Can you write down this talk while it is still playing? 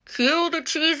Cue the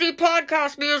cheesy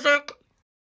podcast music.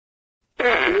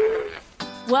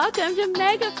 Welcome to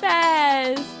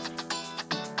MegaFest,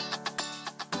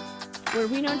 where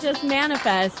we don't just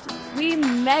manifest, we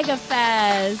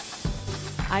MegaFest.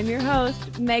 I'm your host,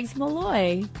 Megs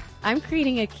Malloy. I'm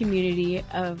creating a community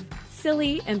of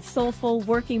silly and soulful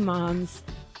working moms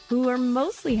who are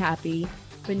mostly happy,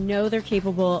 but know they're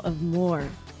capable of more.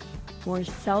 More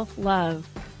self-love,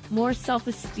 more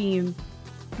self-esteem,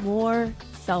 more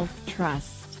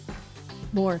self-trust,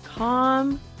 more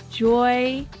calm,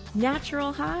 joy,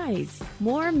 natural highs,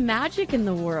 more magic in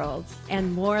the world,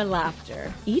 and more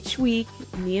laughter. Each week,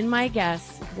 me and my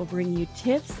guests will bring you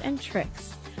tips and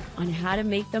tricks on how to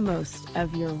make the most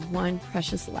of your one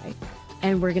precious life.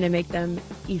 And we're going to make them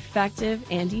effective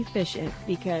and efficient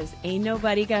because ain't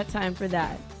nobody got time for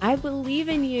that. I believe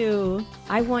in you.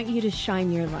 I want you to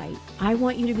shine your light. I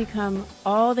want you to become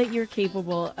all that you're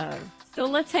capable of. So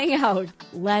let's hang out.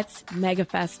 Let's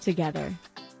MegaFest together.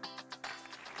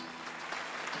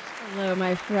 Hello,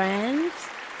 my friends.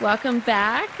 Welcome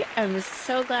back. I'm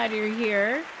so glad you're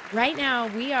here. Right now,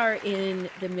 we are in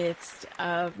the midst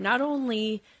of not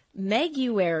only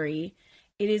Meguary,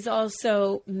 it is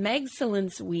also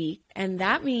Megcellence Week, and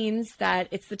that means that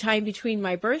it's the time between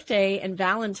my birthday and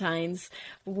Valentine's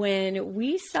when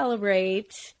we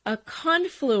celebrate a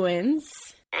confluence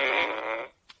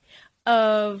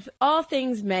of all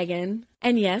things Megan.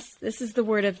 And yes, this is the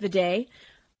word of the day.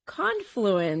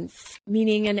 Confluence,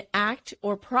 meaning an act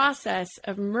or process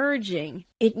of merging.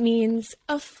 It means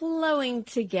a flowing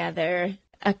together,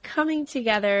 a coming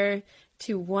together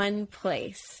to one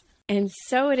place. And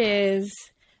so it is,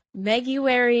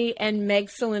 Meguary and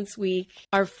Megcellence Week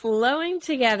are flowing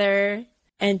together.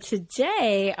 And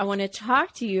today I want to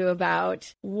talk to you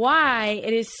about why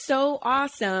it is so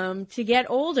awesome to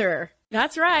get older.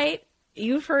 That's right.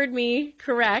 You've heard me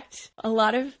correct. A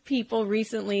lot of people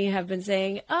recently have been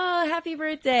saying, oh, happy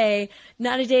birthday.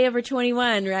 Not a day over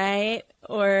 21, right?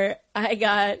 Or I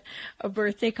got a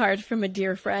birthday card from a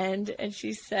dear friend and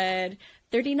she said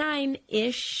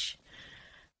 39-ish.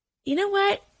 You know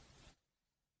what?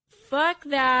 Fuck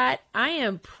that. I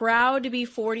am proud to be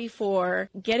 44.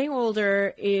 Getting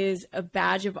older is a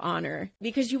badge of honor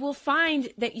because you will find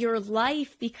that your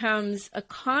life becomes a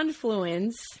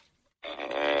confluence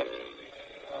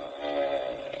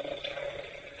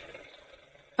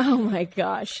oh my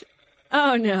gosh.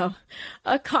 Oh no.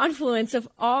 A confluence of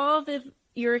all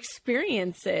your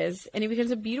experiences, and it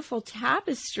becomes a beautiful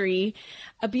tapestry,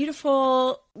 a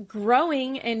beautiful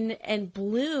growing and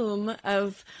bloom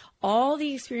of all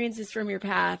the experiences from your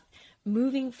path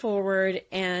moving forward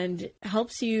and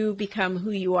helps you become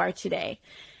who you are today.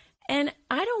 And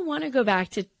I don't want to go back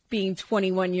to being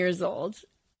 21 years old.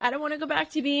 I don't want to go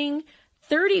back to being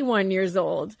 31 years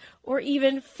old or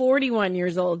even 41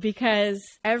 years old because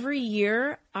every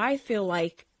year I feel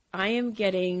like I am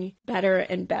getting better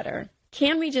and better.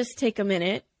 Can we just take a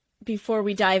minute before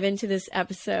we dive into this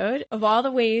episode of all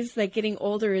the ways that getting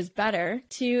older is better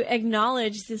to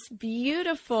acknowledge this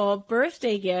beautiful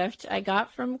birthday gift I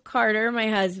got from Carter, my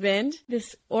husband,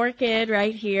 this orchid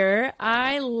right here.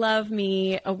 I love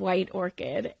me a white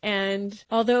orchid. And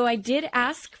although I did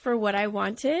ask for what I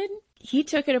wanted, he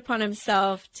took it upon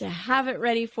himself to have it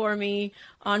ready for me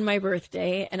on my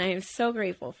birthday, and I am so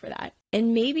grateful for that.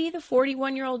 And maybe the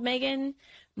 41-year-old Megan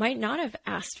might not have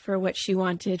asked for what she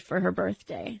wanted for her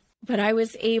birthday, but I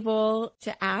was able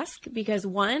to ask because,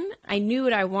 one, I knew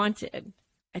what I wanted.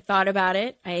 I thought about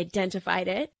it. I identified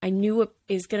it. I knew what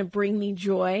is going to bring me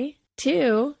joy.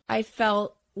 Two, I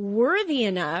felt worthy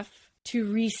enough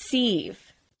to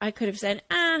receive. I could have said,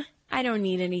 I don't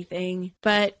need anything.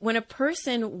 But when a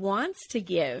person wants to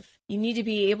give, you need to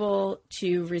be able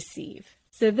to receive.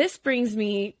 So this brings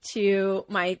me to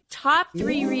my top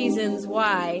 3 reasons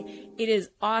why it is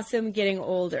awesome getting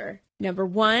older. Number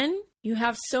 1, you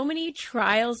have so many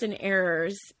trials and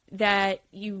errors that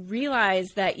you realize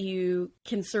that you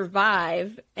can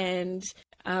survive. And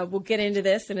we'll get into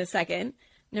this in a second.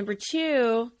 Number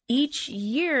 2, each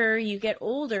year you get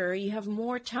older, you have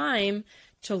more time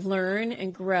to learn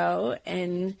and grow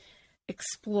and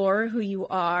explore who you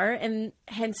are and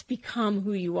hence become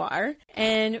who you are.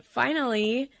 And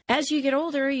finally, as you get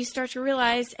older, you start to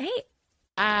realize, hey,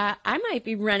 I might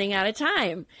be running out of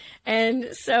time. And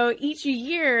so each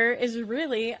year is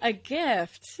really a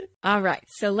gift. All right,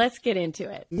 so let's get into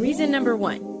it. Reason number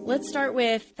 1, let's start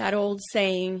with that old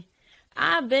saying,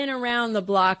 I've been around the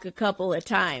block a couple of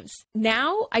times.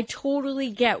 Now I totally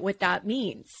get what that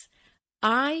means.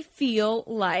 I feel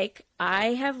like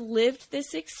I have lived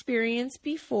this experience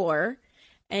before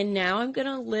and now I'm going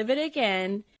to live it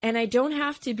again. And I don't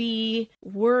have to be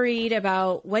worried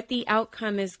about what the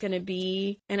outcome is going to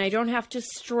be. And I don't have to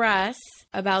stress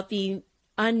about the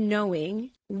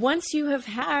unknowing. Once you have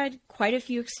had quite a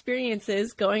few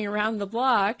experiences going around the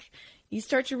block, you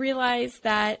start to realize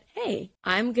that, hey,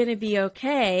 I'm going to be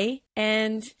okay.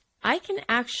 And I can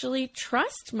actually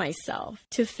trust myself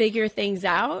to figure things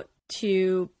out,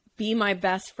 to be my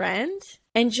best friend,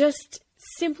 and just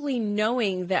simply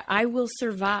knowing that I will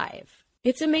survive.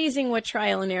 It's amazing what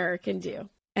trial and error can do.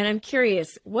 And I'm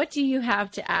curious, what do you have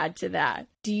to add to that?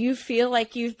 Do you feel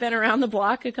like you've been around the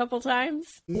block a couple times?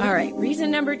 All right,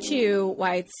 reason number 2,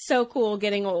 why it's so cool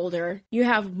getting older. You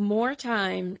have more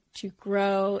time to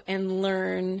grow and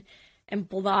learn and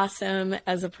blossom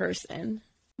as a person.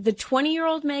 The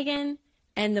 20-year-old Megan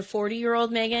and the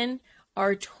 40-year-old Megan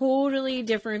are totally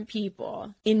different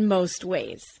people in most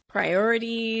ways.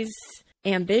 Priorities,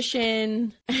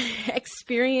 ambition,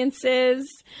 experiences,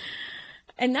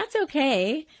 and that's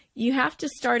okay. You have to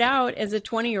start out as a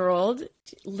 20-year-old,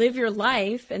 live your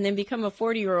life, and then become a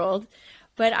 40-year-old.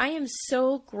 But I am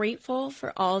so grateful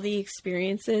for all the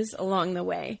experiences along the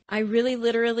way. I really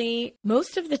literally,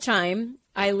 most of the time,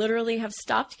 I literally have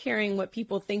stopped caring what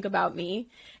people think about me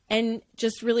and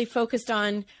just really focused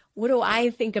on, what do I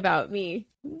think about me?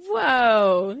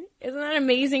 Whoa, isn't that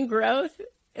amazing growth?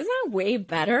 Isn't that way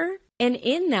better? And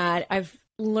in that, I've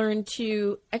learned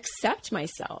to accept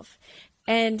myself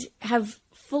and have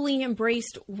fully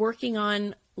embraced working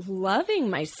on loving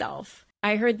myself.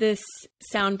 I heard this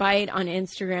soundbite on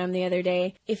Instagram the other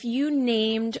day. If you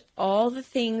named all the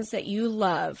things that you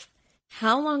love,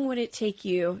 how long would it take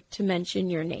you to mention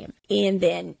your name? And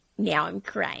then now I'm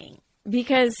crying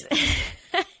because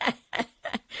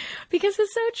because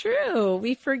it's so true.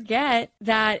 We forget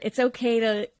that it's okay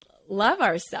to love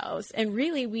ourselves. And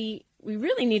really, we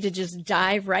really need to just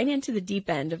dive right into the deep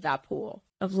end of that pool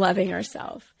of loving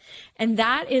ourselves. And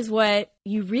that is what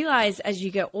you realize as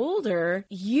you get older.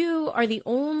 You are the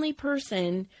only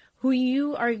person who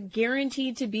you are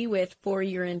guaranteed to be with for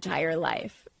your entire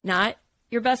life. Not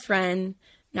your best friend,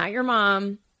 not your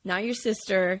mom, not your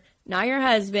sister, not your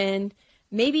husband,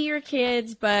 maybe your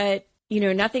kids, but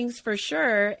nothing's for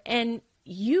sure. And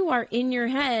you are in your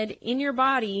head, in your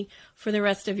body for the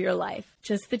rest of your life.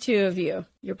 Just the two of you,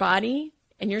 your body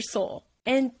and your soul.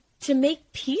 And to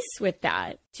make peace with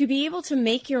that, to be able to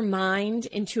make your mind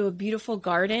into a beautiful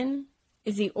garden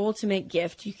is the ultimate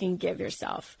gift you can give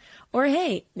yourself. Or,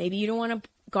 hey, maybe you don't want a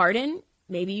garden.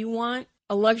 Maybe you want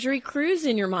a luxury cruise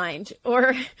in your mind,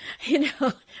 or,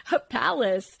 a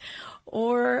palace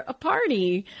or a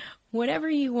party. Whatever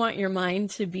you want your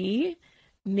mind to be,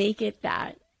 make it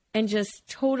that. And just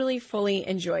totally, fully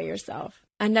enjoy yourself.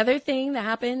 Another thing that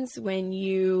happens when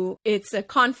it's a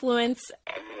confluence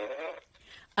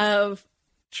of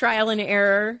trial and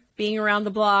error, being around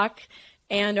the block,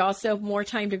 and also more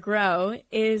time to grow,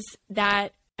 is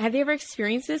that, have you ever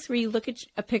experienced this where you look at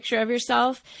a picture of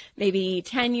yourself, maybe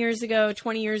 10 years ago,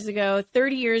 20 years ago,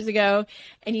 30 years ago,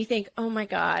 and you think, oh my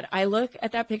God, I look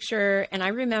at that picture and I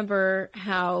remember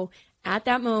how at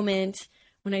that moment,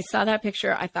 when I saw that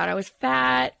picture, I thought I was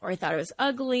fat, or I thought I was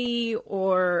ugly,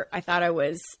 or I thought I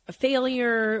was a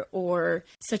failure, or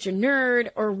such a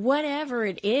nerd, or whatever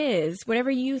it is,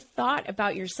 whatever you thought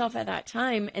about yourself at that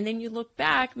time. And then you look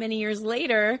back many years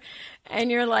later and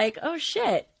you're like, oh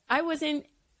shit, I wasn't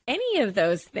any of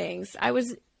those things. I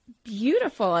was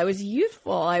beautiful. I was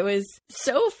youthful. I was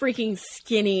so freaking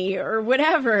skinny, or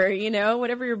whatever,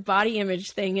 whatever your body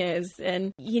image thing is.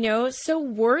 And, so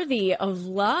worthy of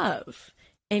love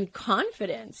and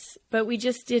confidence, but we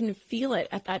just didn't feel it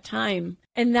at that time.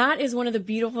 And that is one of the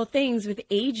beautiful things with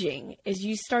aging, is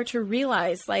you start to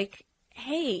realize, like,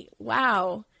 hey,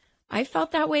 wow, I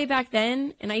felt that way back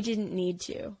then and I didn't need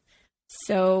to.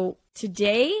 So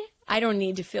today, I don't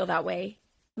need to feel that way.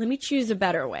 Let me choose a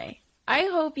better way. I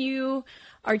hope you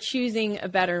are choosing a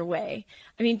better way.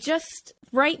 I mean, just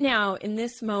right now in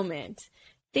this moment,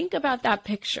 think about that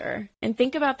picture and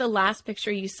think about the last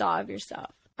picture you saw of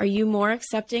yourself. Are you more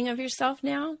accepting of yourself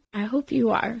now? I hope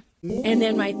you are. And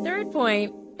then my third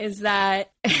point is that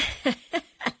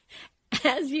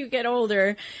as you get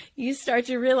older, you start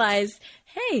to realize,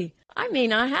 hey, I may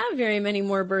not have very many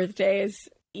more birthdays.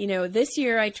 This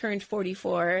year I turned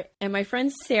 44, and my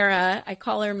friend Sarah, I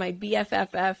call her my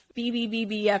BFFF,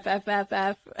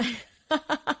 BBBBFFFF,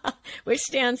 which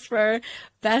stands for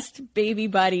Best Baby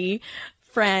Buddy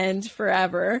Friend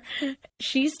Forever.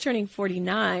 She's turning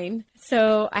 49.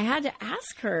 So I had to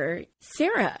ask her,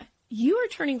 Sarah, you are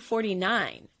turning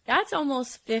 49. That's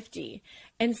almost 50.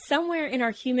 And somewhere in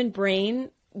our human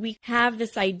brain, we have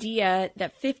this idea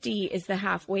that 50 is the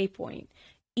halfway point.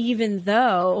 even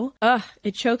though,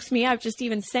 it chokes me up just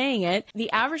even saying it,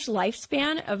 the average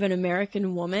lifespan of an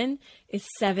American woman is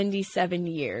 77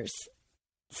 years.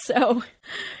 So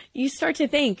you start to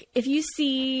think, if you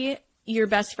see your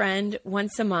best friend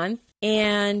once a month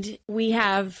and we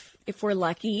have, if we're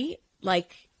lucky,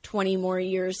 like 20 more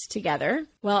years together.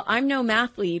 Well, I'm no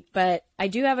mathlete, but I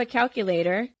do have a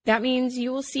calculator. That means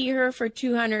you will see her for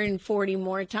 240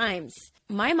 more times.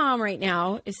 My mom right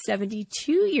now is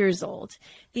 72 years old.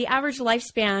 The average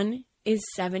lifespan is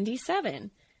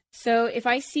 77. So if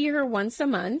I see her once a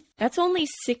month, that's only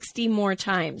 60 more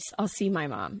times I'll see my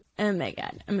mom. Oh my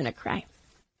God, I'm going to cry.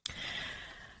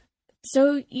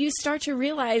 So you start to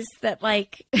realize that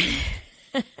like,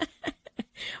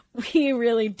 we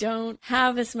really don't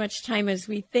have as much time as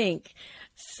we think.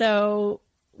 So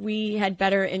we had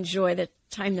better enjoy the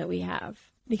time that we have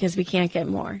because we can't get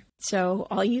more. So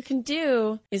all you can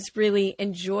do is really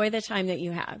enjoy the time that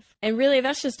you have. And really,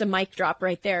 that's just a mic drop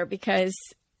right there, because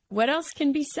what else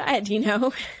can be said, you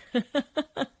know?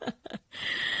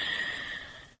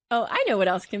 Oh, I know what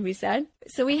else can be said.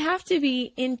 So we have to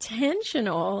be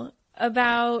intentional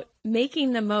about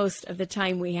making the most of the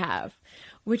time we have,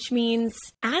 which means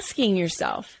asking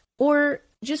yourself or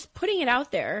just putting it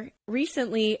out there.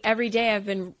 Recently, every day I've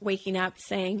been waking up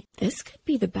saying, this could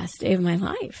be the best day of my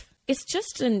life. It's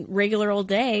just a regular old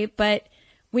day, but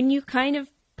when you kind of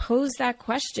pose that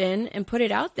question and put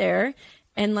it out there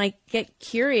and like get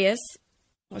curious,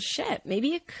 well, shit,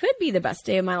 maybe it could be the best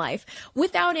day of my life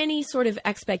without any sort of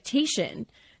expectation,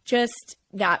 just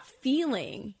that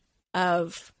feeling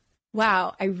of,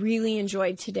 wow, I really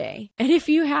enjoyed today. And if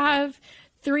you have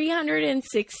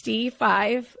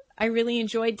 365 I really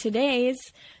enjoyed today's,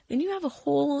 then you have a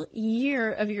whole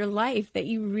year of your life that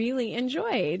you really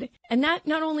enjoyed. And that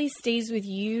not only stays with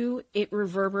you, it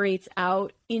reverberates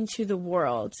out into the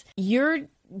world. Your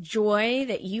joy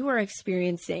that you are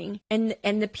experiencing and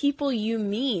the people you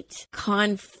meet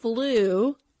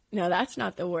conflue, no, that's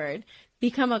not the word,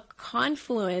 become a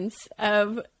confluence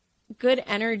of good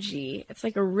energy. It's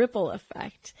like a ripple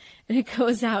effect, and it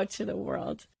goes out to the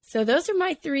world. So those are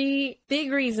my 3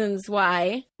 big reasons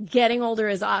why getting older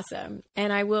is awesome.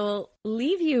 And I will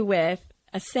leave you with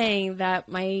a saying that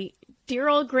my dear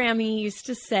old Grammy used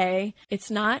to say, it's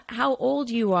not how old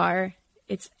you are,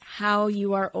 it's how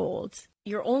you are old.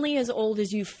 You're only as old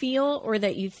as you feel or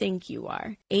that you think you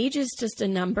are. Age is just a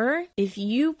number. If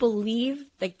you believe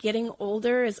that getting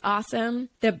older is awesome,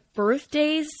 that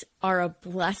birthdays are a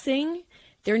blessing,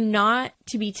 they're not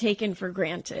to be taken for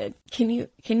granted. Can you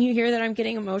hear that I'm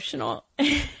getting emotional?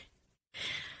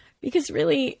 Because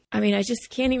really, I mean, I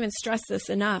just can't even stress this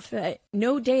enough that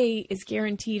no day is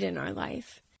guaranteed in our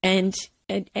life. And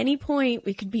at any point,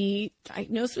 we could be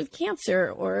diagnosed with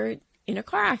cancer or in a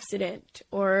car accident,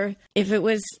 or if it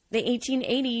was the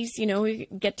 1880s, you know, we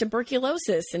get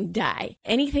tuberculosis and die.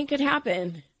 Anything could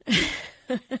happen.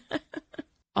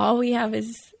 All we have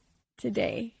is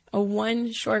today, a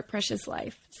one short, precious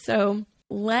life. So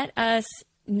let us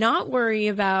not worry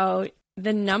about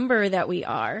the number that we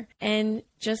are and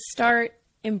just start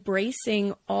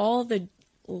embracing all the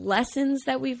lessons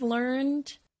that we've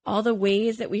learned, all the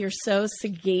ways that we are so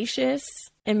sagacious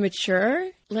and mature.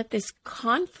 Let this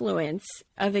confluence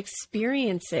of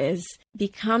experiences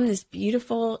become this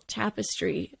beautiful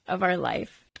tapestry of our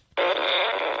life.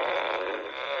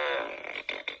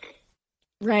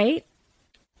 Right?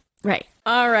 Right.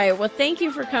 All right. Well, thank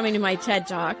you for coming to my TED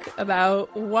Talk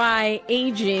about why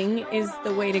aging is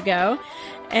the way to go.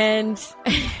 And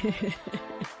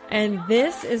and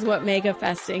this is what Mega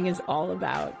Festing is all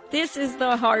about. This is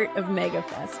the heart of Mega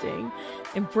Festing.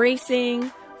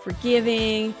 Embracing,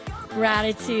 forgiving,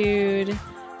 gratitude,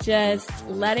 just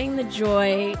letting the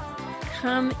joy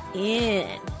come in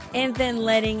and then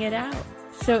letting it out.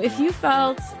 So if you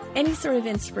felt any sort of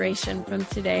inspiration from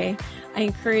today, I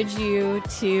encourage you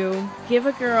to give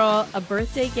a girl a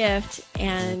birthday gift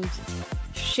and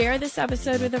share this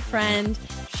episode with a friend,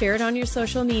 share it on your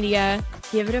social media,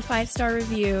 give it a 5-star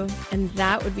review, and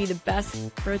that would be the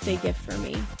best birthday gift for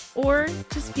me. Or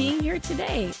just being here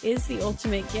today is the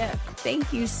ultimate gift.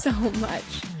 Thank you so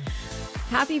much.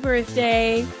 Happy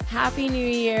birthday, happy new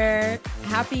year,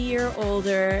 happy year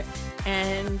older,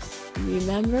 and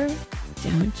remember,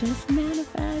 don't just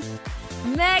manifest,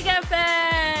 manifest!